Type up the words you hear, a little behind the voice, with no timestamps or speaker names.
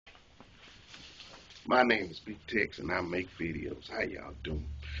My name is Big Tex and I make videos. How y'all doing?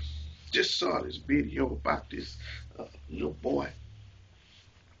 Just saw this video about this little boy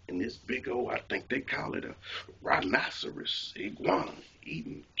and this big old, I think they call it a Rhinoceros Iguana,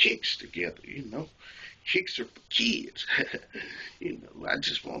 eating kicks together. Kicks are for kids. I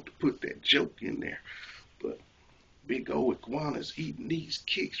just want to put that joke in there. But big old iguanas eating these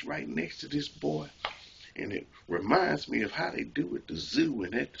kicks right next to this boy. And it reminds me of how they do at the zoo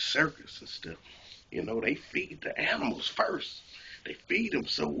and at the circus and stuff. They feed the animals first. They feed them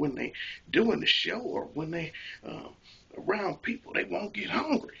so when they doing the show or when they around people, they won't get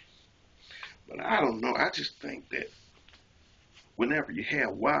hungry. But I don't know. I just think that whenever you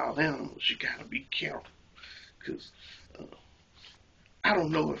have wild animals, you gotta be careful because uh, I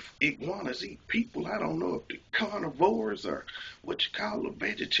don't know if iguanas eat people. I don't know if the carnivores are what you call the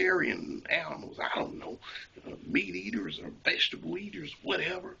vegetarian animals. I don't know, meat eaters or vegetable eaters,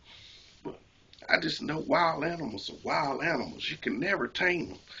 whatever. But I just know wild animals are wild animals. You can never tame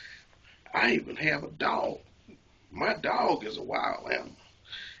them. I even have a dog. My dog is a wild animal.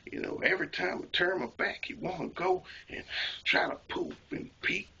 Every time I turn my back, he want to go and try to poop and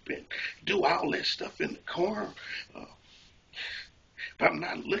peep and do all that stuff in the corner. Uh, if I'm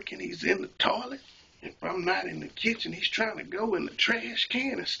not looking, he's in the toilet. If I'm not in the kitchen, he's trying to go in the trash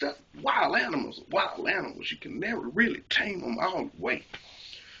can and stuff. Wild animals are wild animals. You can never really tame them all the way.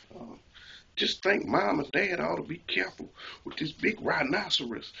 Uh, just think mom and dad ought to be careful with this big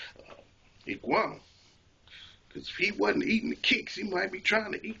rhinoceros iguana. Because if he wasn't eating the kicks, he might be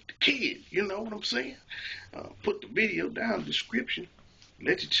trying to eat the kid. You know what I'm saying? Put the video down in the description.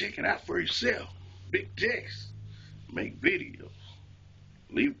 Let you check it out for yourself. Big Tex, make videos.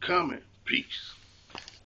 Leave a comment. Peace.